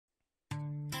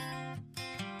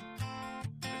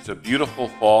It's a beautiful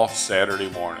fall Saturday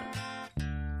morning.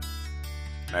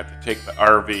 I have to take the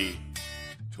RV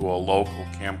to a local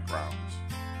campgrounds.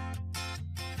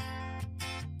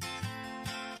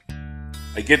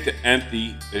 I get to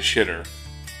empty the shitter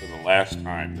for the last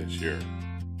time this year.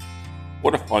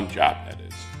 What a fun job that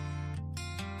is.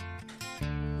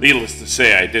 Needless to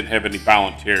say, I didn't have any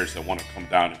volunteers that want to come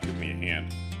down and give me a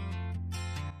hand.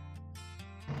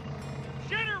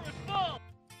 Shitter was full!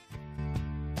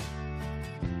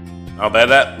 Now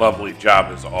that lovely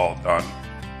job is all done,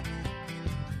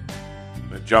 I'm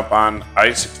going to jump on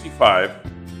I-65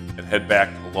 and head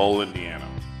back to Lowell, Indiana.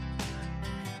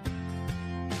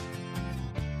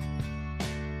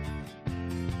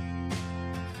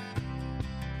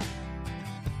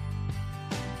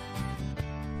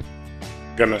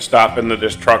 Gonna stop into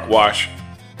this truck wash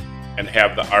and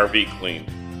have the RV cleaned.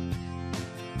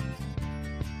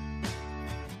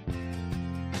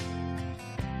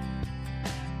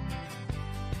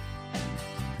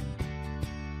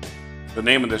 The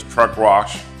name of this truck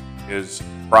wash is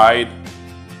Pride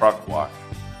Truck Wash.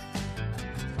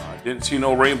 I didn't see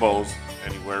no rainbows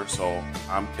anywhere, so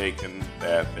I'm taking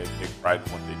that they take pride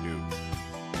in what they do.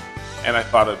 And I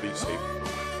thought it'd be safe.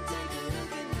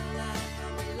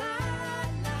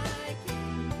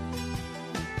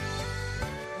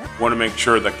 Want to make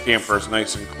sure the camper is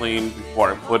nice and clean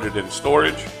before I put it in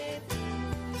storage.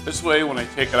 This way, when I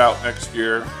take it out next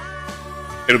year,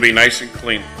 it'll be nice and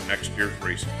clean for next year's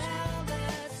racing season.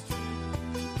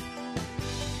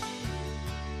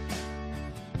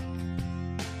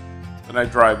 Then I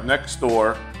drive next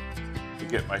door to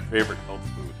get my favorite health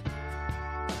food.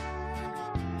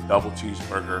 Double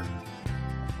cheeseburger,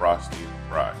 Frosty and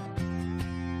fry.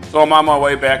 So I'm on my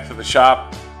way back to the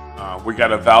shop. We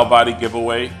got a valve body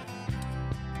giveaway.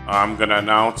 I'm gonna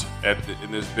announce in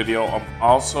this video.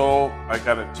 I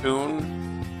got a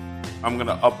tune I'm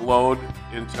gonna upload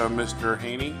into Mr.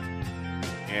 Haney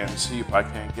and see if I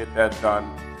can get that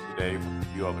done today with a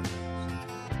few other things.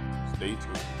 Stay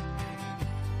tuned.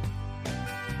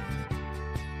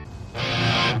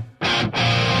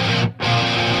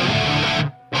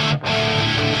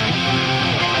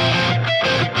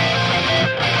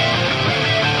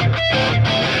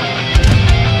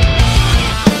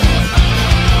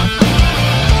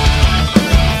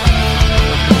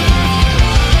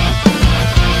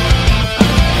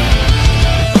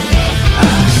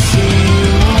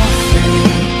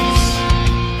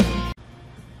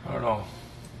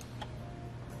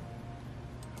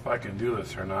 If I can do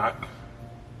this or not.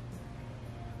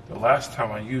 The last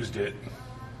time I used it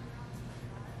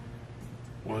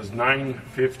was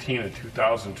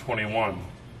 9/15/2021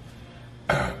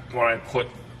 when I put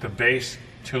the bass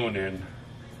tune in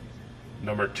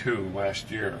number 2 last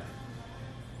year.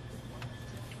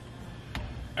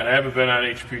 And I haven't been on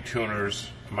HP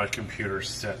tuners on my computer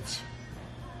since.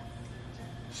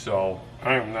 So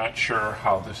I am not sure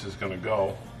how this is going to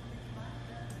go.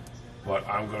 But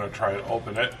I'm going to try to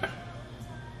open it.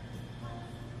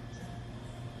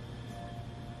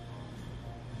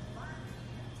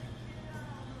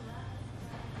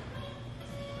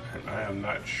 And I am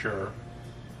not sure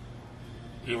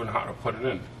even how to put it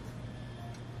in.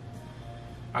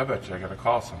 I bet you I got to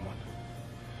call someone.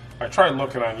 I tried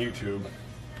looking on YouTube.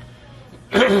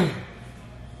 And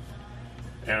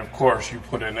of course, you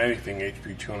put in anything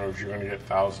HP tuners, you're going to get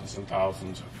thousands and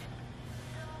thousands of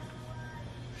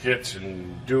hits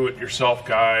and do-it-yourself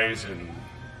guys, and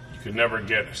you could never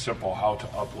get a simple how to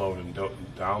upload and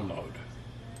download.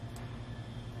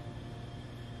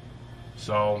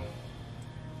 So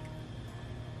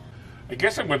I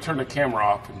guess I'm going to turn the camera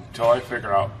off until I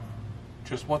figure out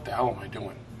just what the hell am I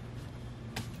doing.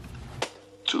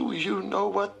 Do you know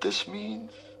what this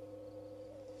means?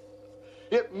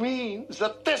 It means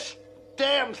that this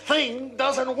damn thing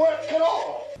doesn't work at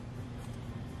all.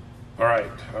 All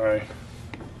right,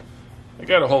 I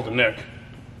got a hold of Nick, a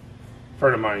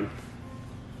friend of mine,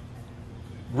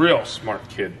 real smart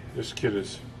kid. This kid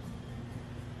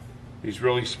he's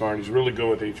really smart. He's really good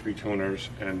with HP tuners,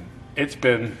 and it's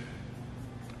been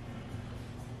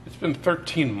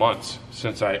 13 months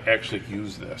since I actually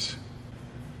used this.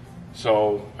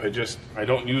 So I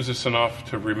don't use this enough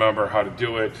to remember how to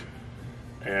do it,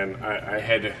 and I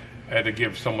had to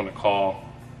give someone a call.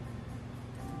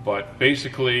 But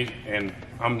basically, and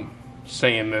I'm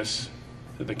saying this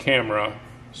to the camera,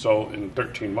 so in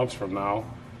 13 months from now,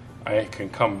 I can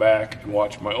come back and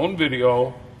watch my own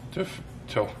video to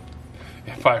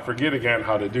if I forget again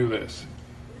how to do this.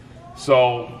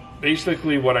 So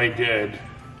basically what I did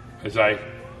is I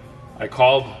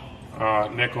called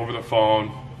Nick over the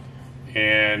phone,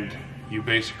 and you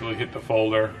basically hit the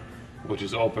folder, which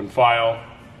is open file,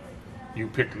 you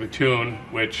pick the tune,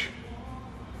 which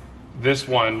this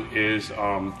one is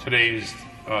today's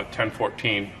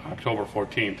 10/14, October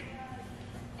 14th.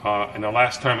 And the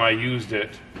last time I used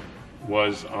it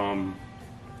was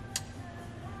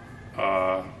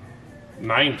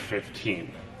 9/15.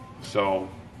 So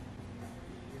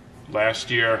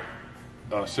last year,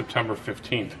 September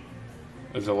 15th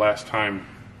is the last time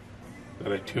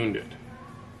that I tuned it,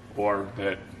 or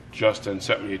that Justin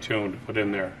sent me a tune to put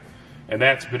in there. And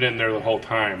that's been in there the whole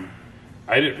time.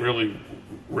 I didn't really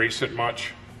race it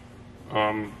much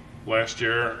last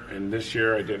year, and this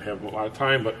year I didn't have a lot of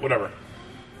time, but whatever.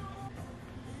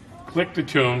 Click the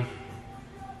tune,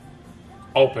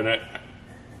 open it,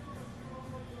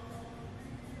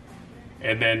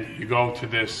 and then you go to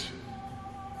this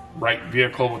right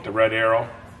vehicle with the red arrow,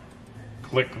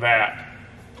 click that,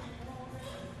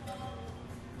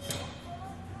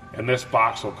 and this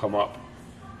box will come up,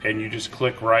 and you just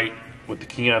click right with the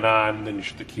key on, then you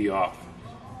shut the key off.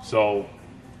 So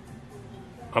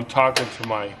I'm talking to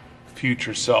my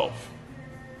future self,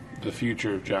 the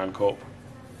future John Cope.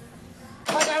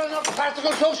 I got enough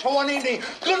practical jokes for one evening.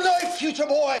 Good night, future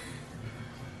boy.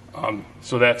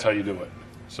 So that's how you do it.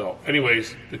 So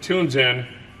anyways, the tune's in.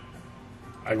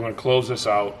 I'm going to close this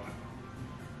out.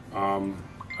 I'm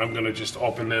going to just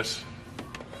open this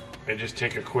and just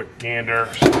take a quick gander,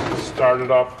 start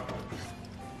it up,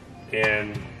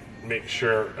 and make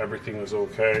sure everything is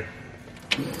okay.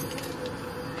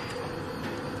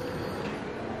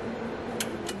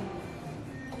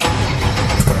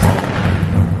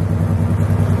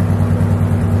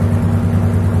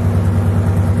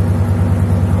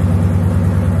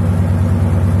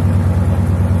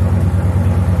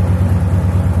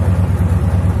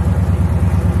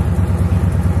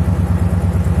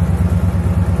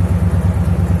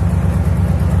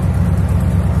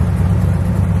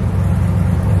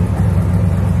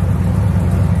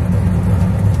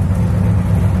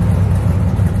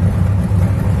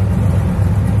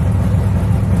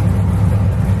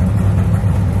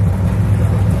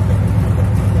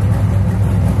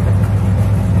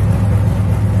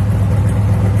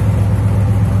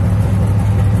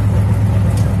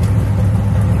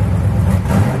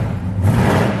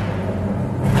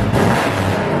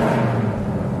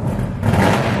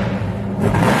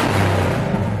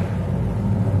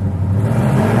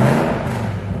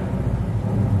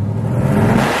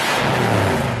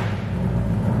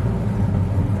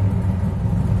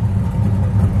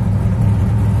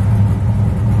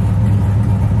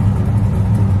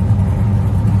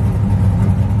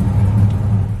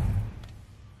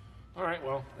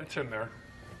 It's in there.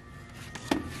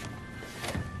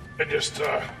 I just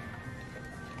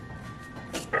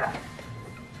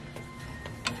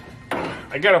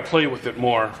I gotta play with it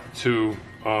more to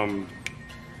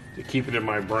keep it in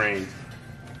my brain.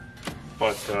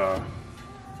 But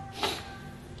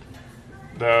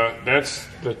that's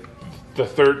the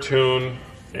third tune,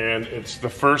 and it's the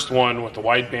first one with the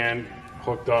wideband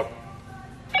hooked up.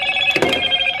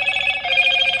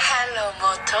 Hello,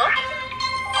 Moto.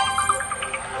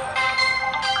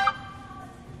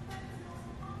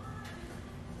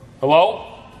 Hello?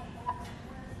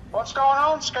 What's going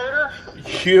on, Scooter?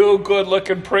 You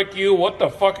good-looking prick, you. What the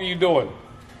fuck are you doing?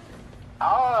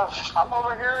 I'm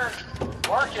over here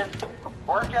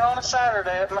working on a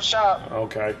Saturday at my shop.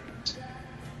 Okay.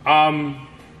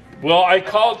 Well, I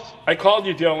called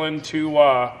you, Dylan, to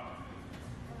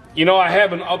I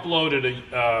haven't uploaded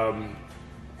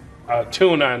a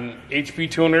tune on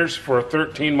HP Tuners for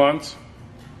 13 months.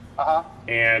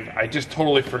 And I just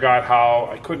totally forgot how.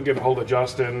 I couldn't get a hold of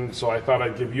Justin, so I thought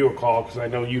I'd give you a call because I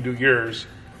know you do yours.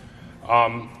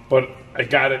 But I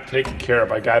got it taken care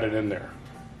of. I got it in there.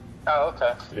 Oh,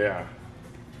 okay. Yeah.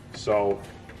 So,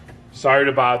 sorry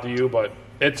to bother you, but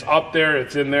it's up there.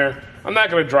 It's in there. I'm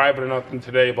not going to drive it or nothing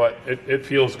today, but it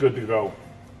feels good to go.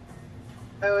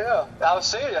 Hell yeah. I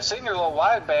seen your little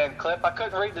wideband clip. I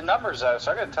couldn't read the numbers, though,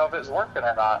 so I couldn't tell if it was working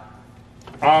or not.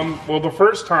 Well, the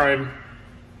first time...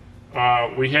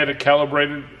 we had it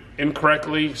calibrated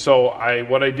incorrectly, so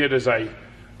what I did is I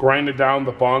grinded down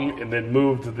the bung and then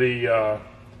moved the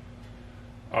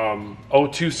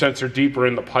O2 sensor deeper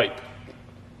in the pipe.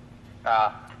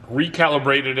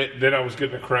 Recalibrated it, then I was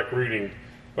getting the correct reading.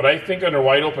 But I think under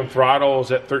wide open throttle is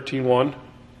at 13.1.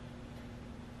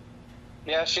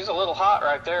 Yeah, she's a little hot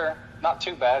right there. Not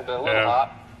too bad, but a little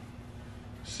hot.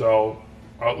 So,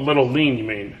 a little lean, you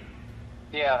mean?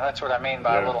 Yeah, that's what I mean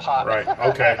by a little hot. Right,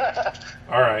 okay.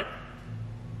 All right.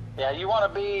 Yeah, you want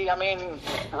to be,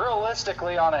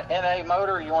 realistically on an NA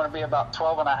motor, you want to be about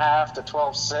 12.5 to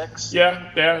 12.6.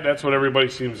 Yeah, that's what everybody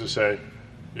seems to say.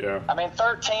 Yeah. I mean,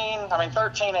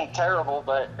 13 ain't terrible,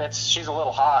 but she's a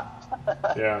little hot.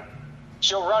 Yeah.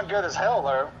 She'll run good as hell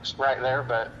though, right there.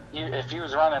 But if you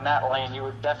was running that lane, you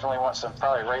would definitely want some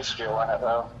probably race fuel in it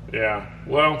though. Yeah.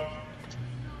 Well,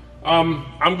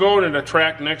 I'm going to the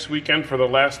track next weekend for the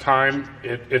last time.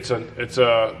 It's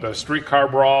the streetcar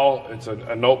brawl. It's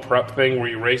a no prep thing where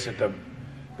you race at the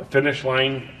finish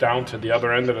line down to the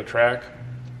other end of the track.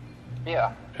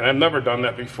 Yeah. And I've never done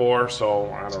that before,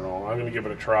 so I don't know. I'm going to give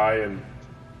it a try. And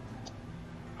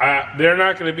there are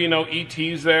not going to be no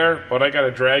ETs there, but I got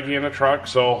a draggy in the truck,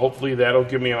 so hopefully that'll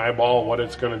give me an eyeball of what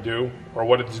it's going to do, or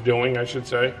what it's doing, I should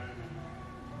say.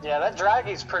 Yeah, that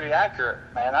draggy's pretty accurate,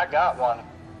 man. I got one.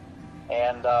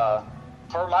 And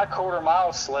for my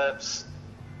quarter-mile slips,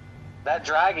 that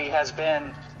draggy has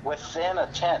been within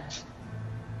a tenth.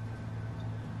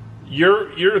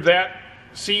 You're that...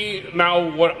 See,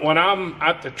 now when I'm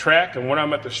at the track and when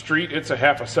I'm at the street, it's a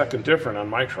half a second different on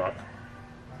my truck.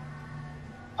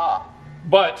 Huh.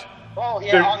 But... Well,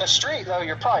 yeah, on the street, though,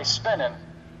 you're probably spinning.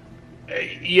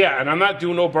 Yeah, and I'm not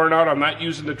doing no burnout. I'm not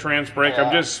using the trans brake. Yeah.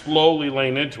 I'm just slowly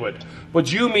laying into it. But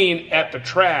you mean at the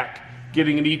track,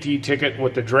 getting an ET ticket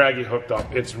with the draggy hooked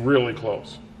up. It's really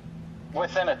close.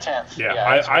 Within a tenth.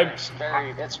 Yeah,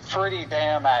 it's pretty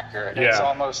damn accurate. Yeah. It's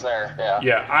almost there. Yeah.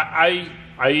 Yeah,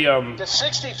 The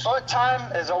 60-foot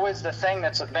time is always the thing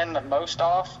that's been the most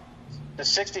off. The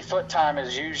 60-foot time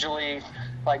is usually,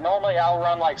 like normally I'll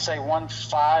run like say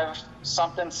 1.5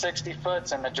 something 60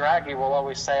 foots, and the draggy will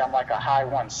always say I'm like a high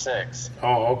 1.6.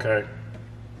 Oh, okay.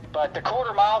 But the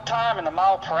quarter mile time and the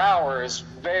mile per hour is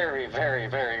very, very,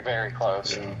 very, very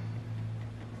close. Yeah.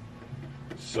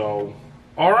 So,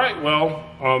 all right. Well,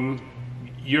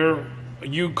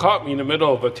 you caught me in the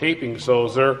middle of a taping. So,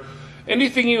 is there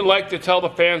anything you'd like to tell the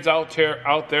fans out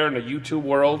there in the YouTube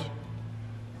world?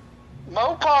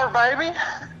 Mopar, baby.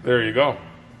 There you go.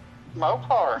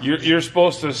 Mopar. You're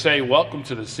supposed to say, "Welcome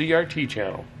to the CRT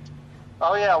channel."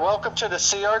 Oh yeah, welcome to the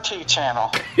CRT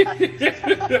channel.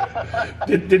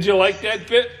 Did you like that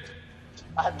bit?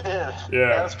 I did.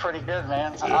 Yeah. That was pretty good,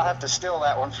 man. I'll have to steal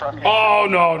that one from you. Oh,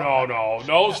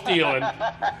 no stealing.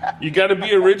 You got to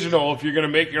be original if you're going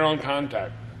to make your own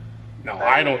content. No,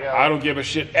 I don't give a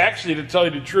shit. Actually, to tell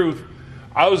you the truth,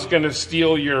 I was going to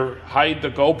steal your hide the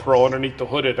GoPro underneath the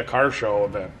hood at the car show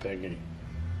event thingy.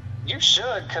 You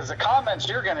should, because the comments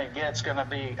you're going to get is going to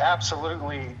be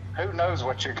absolutely, who knows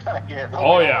what you're going to get.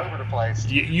 Oh, yeah. All over the place.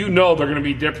 You know they're going to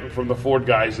be different from the Ford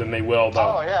guys than they will,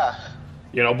 though. Oh, yeah.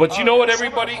 You know, but you know what, some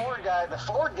of everybody? The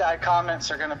Ford guy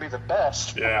comments are going to be the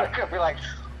best. Yeah. They're going to be like,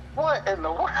 what in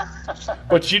the world?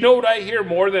 But you know what I hear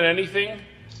more than anything?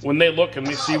 When they look and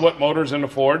they see what motor's in the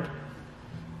Ford?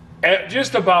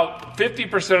 Just about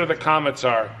 50% of the comments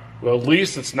are, well, at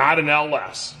least it's not an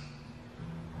LS.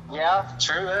 Yeah,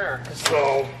 true there.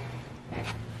 So,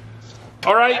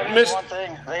 all right, That is one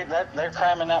thing. They're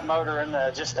cramming that motor in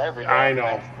just every day.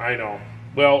 I know.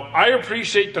 Well, I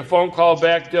appreciate the phone call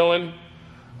back, Dylan.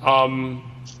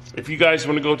 If you guys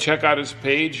want to go check out his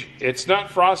page, it's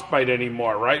not Frostbite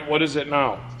anymore, right? What is it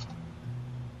now?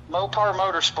 Mopar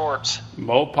Motorsports.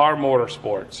 Mopar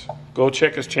Motorsports. Go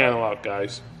check his channel out,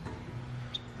 guys.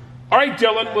 All right,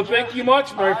 Dylan. Well, thank you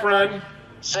much, my friend.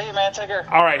 See you, man. Take care.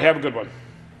 All right, have a good one.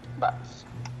 Bye.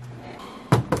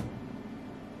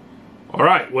 All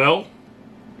right, well,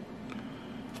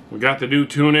 we got the new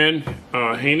tune-in,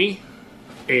 Haney,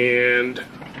 and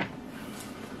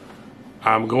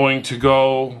I'm going to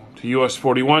go to US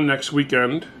 41 next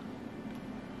weekend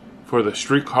for the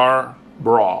Streetcar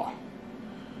Brawl.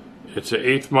 It's an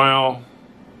 1/8 mile,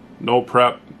 no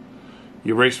prep.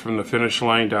 You race from the finish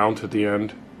line down to the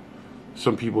end.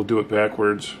 Some people do it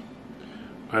backwards.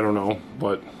 I don't know,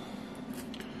 but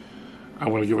I'm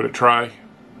going to give it a try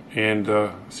and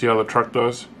see how the truck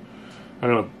does. I'm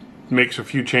going to make a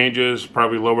few changes,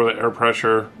 probably lower the air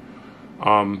pressure.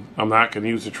 I'm not going to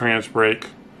use the trans brake.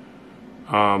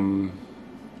 I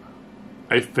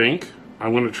think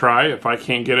I'm going to try. If I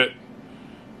can't get it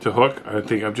to hook, I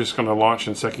think I'm just going to launch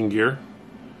in second gear,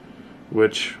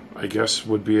 which I guess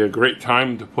would be a great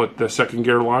time to put the second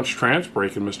gear launch trans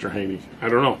brake in Mr. Haney. I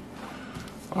don't know.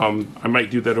 I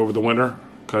might do that over the winter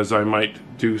because I might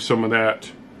do some of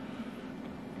that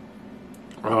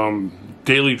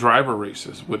daily driver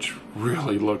races, which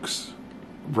really looks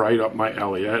right up my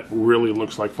alley. That really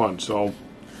looks like fun. So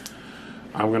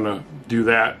I'm going to do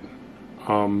that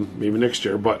maybe next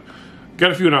year. But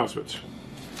got a few announcements.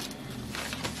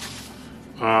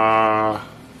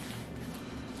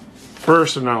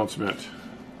 First announcement.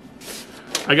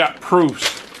 I got proofs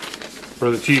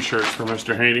for the t-shirts for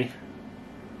Mr. Haney.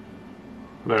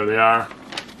 There they are.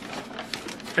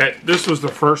 This was the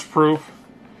first proof.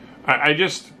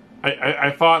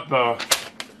 I thought the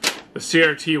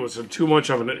CRT was too much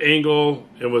of an angle.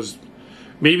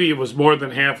 Maybe it was more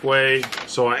than halfway,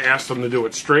 so I asked them to do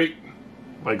it straight,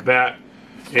 like that.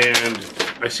 And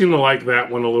I seem to like that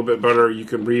one a little bit better. You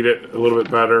can read it a little bit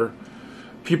better.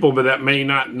 People that may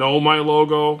not know my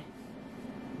logo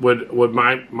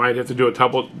might have to do a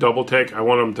double take. I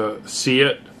want them to see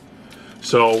it.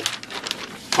 So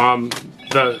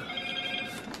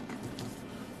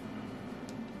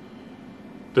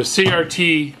the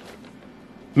CRT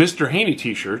Mr. Haney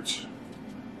t-shirts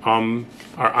are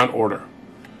on order.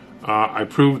 I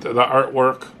proved the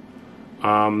artwork.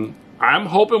 I'm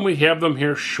hoping we have them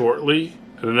here shortly,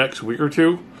 in the next week or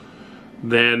two.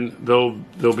 Then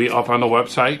they'll be up on the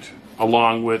website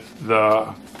along with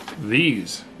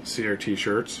these CRT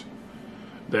shirts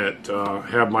that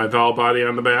have my Val body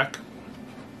on the back.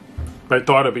 I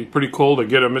thought it'd be pretty cool to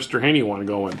get a Mr. Haney one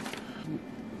going,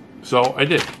 so I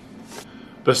did.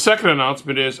 The second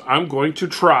announcement is I'm going to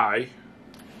try,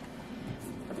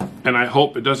 and I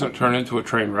hope it doesn't turn into a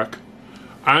train wreck,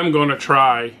 I'm going to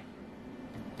try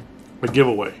a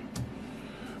giveaway.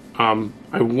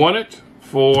 I want it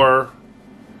for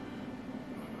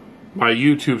my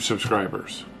YouTube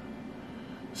subscribers.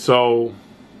 So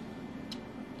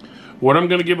what I'm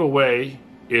going to give away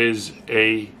is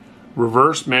a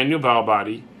reverse manual valve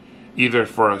body, either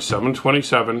for a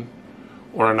 727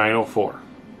 or a 904.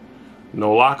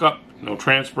 No lockup, no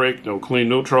trans brake, no clean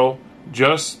neutral,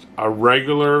 just a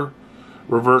regular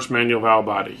reverse manual valve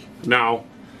body. Now,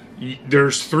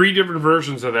 there's 3 different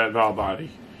versions of that valve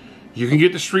body. You can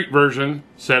get the street version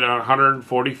set at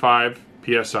 145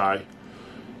 psi.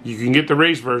 You can get the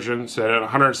race version set at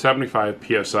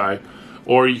 175 psi,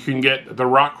 or you can get the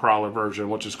rock crawler version,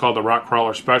 which is called the rock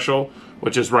crawler special,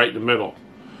 which is right in the middle.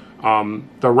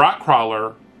 The rock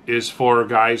crawler is for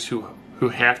guys who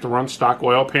have to run stock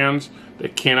oil pans. They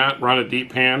cannot run a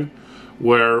deep pan,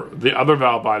 where the other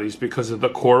valve bodies, because of the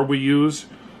core we use,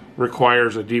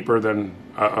 requires a deeper than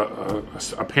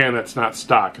a pan that's not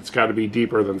stock. It's got to be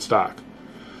deeper than stock.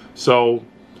 So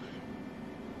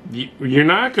you're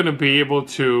not going to be able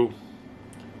to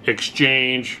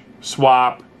exchange,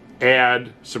 swap,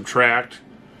 add, subtract.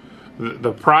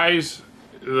 The prize,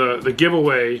 the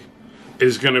giveaway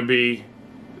is going to be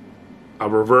a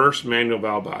reverse manual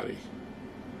valve body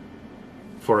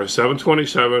for a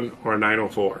 727 or a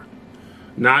 904.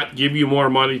 Not give you more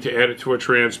money to add it to a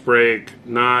trans brake,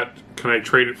 not can I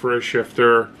trade it for a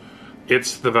shifter.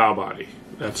 It's the valve body.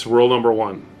 That's rule number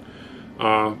 1.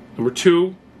 Number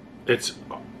 2, it's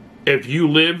if you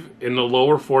live in the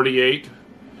lower 48,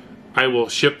 I will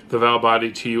ship the valve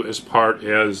body to you as part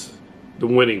as the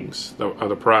winnings of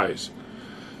the prize.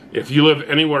 If you live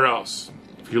anywhere else,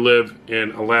 if you live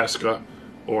in Alaska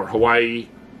or Hawaii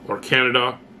or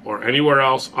Canada or anywhere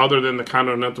else other than the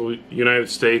continental United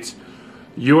States,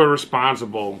 you are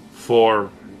responsible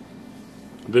for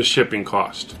the shipping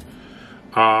cost.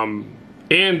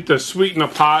 And to sweeten the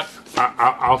pot,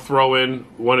 I'll throw in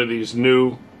one of these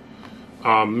new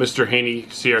Mr. Haney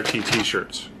CRT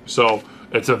t-shirts. So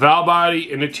it's a valve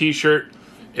body and a t-shirt,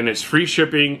 and it's free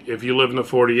shipping if you live in the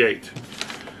 48.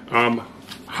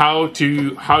 How do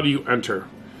you enter?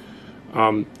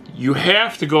 You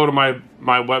have to go to my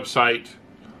website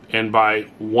and buy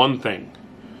one thing.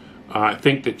 I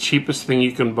think the cheapest thing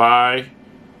you can buy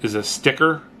is a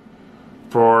sticker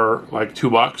for like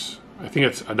 $2. I think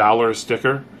it's $1 a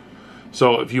sticker.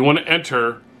 So if you want to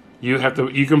enter, you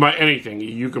can buy anything.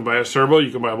 You can buy a servo,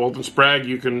 you can buy a Bolton Sprague,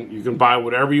 you can buy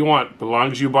whatever you want, but as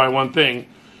long as you buy one thing.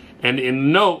 And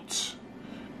in notes,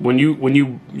 when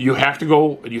you have to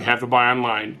go, you have to buy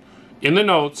online. In the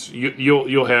notes,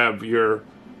 you'll have your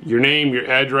name, your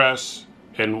address,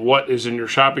 and what is in your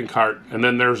shopping cart, and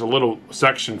then there's a little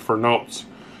section for notes,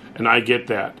 and I get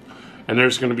that. And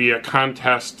there's going to be a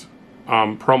contest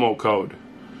promo code,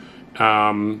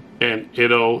 and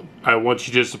I want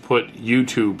you just to put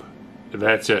YouTube.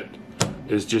 That's it.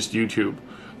 It's just YouTube.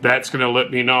 That's going to let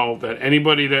me know that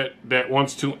anybody that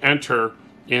wants to enter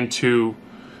into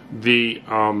the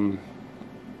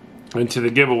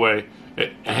giveaway,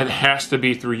 it has to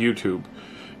be through YouTube.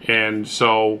 And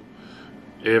so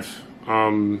if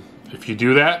you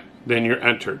do that, then you're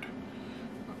entered.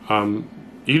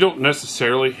 You don't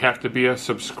necessarily have to be a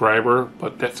subscriber,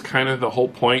 but that's kind of the whole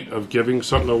point of giving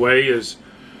something away, is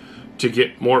to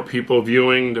get more people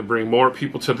viewing, to bring more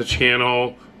people to the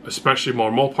channel, especially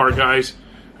more Mopar guys.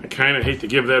 I kind of hate to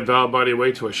give that valve body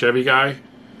away to a Chevy guy,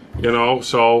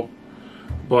 so,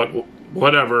 but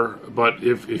whatever. But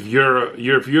if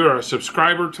you're a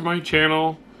subscriber to my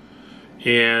channel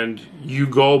and you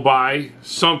go buy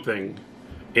something,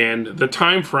 and the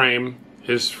time frame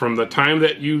is from the time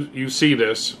that you see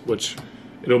this, which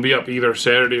it'll be up either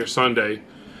Saturday or Sunday,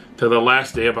 to the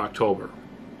last day of October.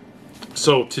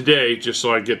 So today, just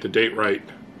so I get the date right,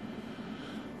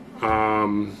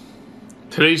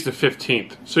 today's the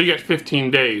 15th. So you got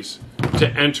 15 days to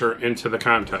enter into the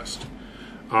contest.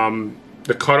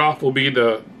 The cutoff will be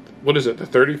the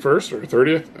 31st or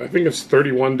 30th? I think it's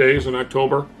 31 days in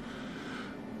October.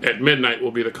 At midnight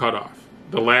will be the cutoff,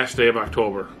 the last day of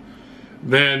October.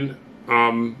 Then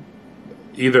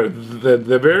either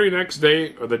the very next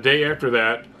day or the day after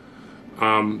that,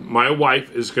 my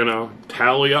wife is going to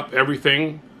tally up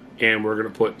everything, and we're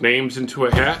going to put names into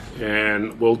a hat,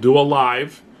 and we'll do a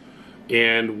live,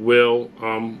 and we'll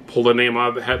pull the name out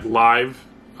of the hat live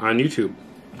on YouTube.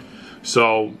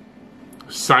 So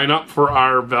sign up for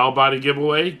our valve body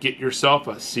giveaway. Get yourself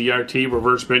a CRT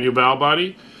reverse manual valve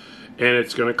body, and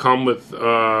it's going to come with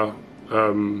a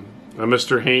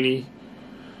Mr.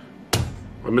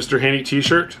 Haney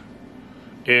t-shirt.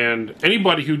 And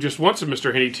anybody who just wants a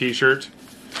Mr. Haney t-shirt,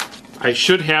 I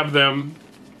should have them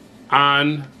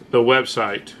on the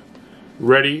website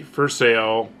ready for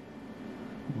sale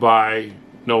by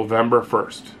November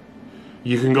 1st.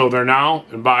 You can go there now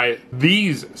and buy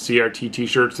these CRT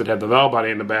t-shirts that have the valve body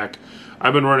in the back.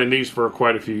 I've been running these for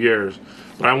quite a few years,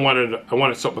 but I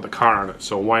wanted something with a car on it,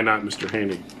 so why not Mr.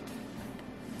 Haney?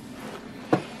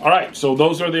 All right, so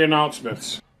those are the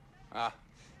announcements. Yeah.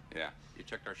 You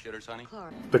checked our shitters, honey?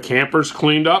 The camper's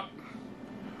cleaned up.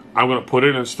 I'm going to put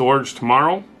it in storage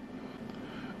tomorrow.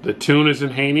 The tune is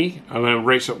in Haney. I'm going to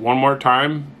race it one more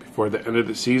time before the end of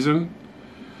the season.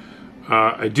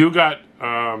 I do got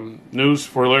news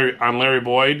for Larry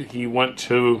Boyd. He went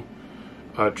to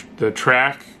the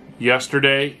track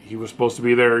yesterday. He was supposed to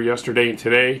be there yesterday and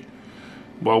today.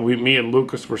 While me and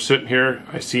Lucas were sitting here,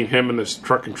 I seen him in this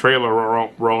truck and trailer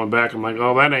rolling back. I'm like,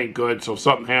 oh, that ain't good. So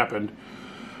something happened.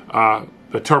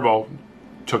 The turbo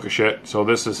took a shit, so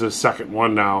this is his second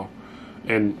one now.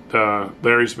 And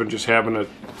Larry's been just having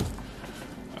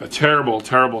a terrible,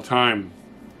 terrible time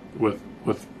with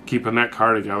keeping that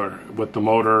car together, with the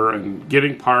motor and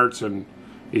getting parts, and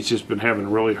he's just been having a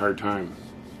really hard time.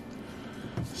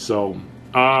 So,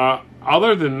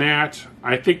 other than that,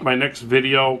 I think my next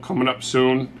video coming up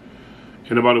soon,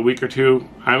 in about a week or two,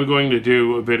 I'm going to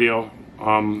do a video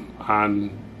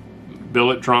on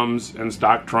billet drums and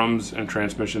stock drums and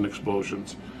transmission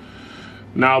explosions.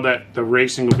 Now that the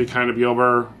racing will kind of be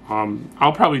over,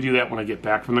 I'll probably do that when I get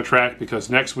back from the track, because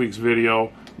next week's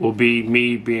video will be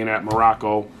me being at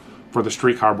Morocco for the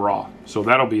Streetcar Brawl. So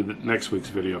that'll be the next week's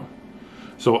video.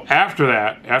 So after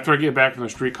that, after I get back from the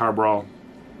Streetcar Brawl,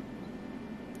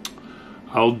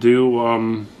 I'll do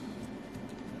a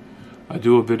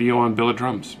video on billet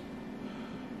drums.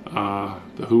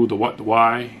 The who, the what, the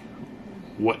why,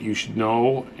 what you should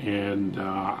know, and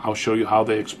I'll show you how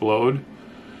they explode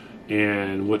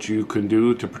and what you can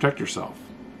do to protect yourself.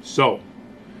 So,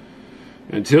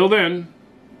 until then,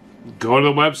 go to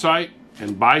the website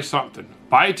and buy something.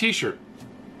 Buy a t-shirt.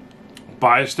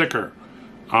 Buy a sticker.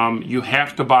 You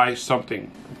have to buy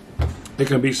something. It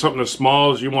can be something as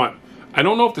small as you want. I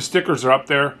don't know if the stickers are up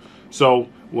there, so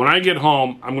when I get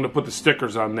home, I'm going to put the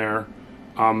stickers on there.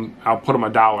 I'll put them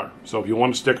 $1. So if you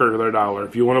want a sticker, they're $1.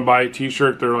 If you want to buy a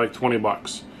t-shirt, they're like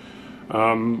 $20.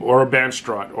 Or a band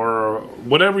strut, or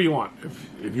whatever you want.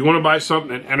 If you want to buy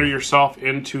something and enter yourself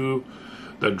into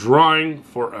the drawing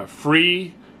for a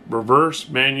free reverse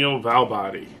manual valve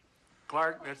body.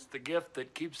 Clark, that's the gift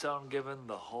that keeps on giving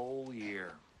the whole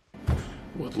year.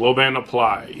 With low band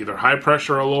apply, either high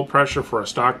pressure or low pressure for a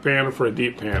stock pan or for a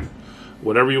deep pan.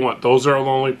 Whatever you want. Those are the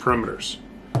only perimeters.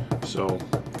 So,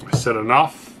 I said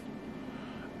enough.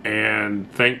 And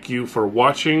thank you for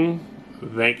watching.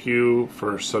 Thank you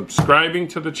for subscribing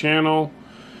to the channel.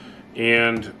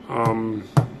 And,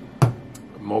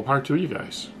 more power to you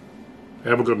guys.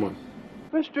 Have a good one.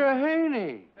 Mr.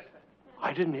 Haney,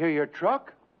 I didn't hear your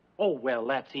truck. Oh, well,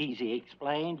 that's easy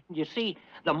explained. You see,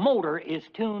 the motor is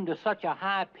tuned to such a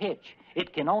high pitch,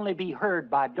 it can only be heard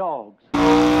by dogs.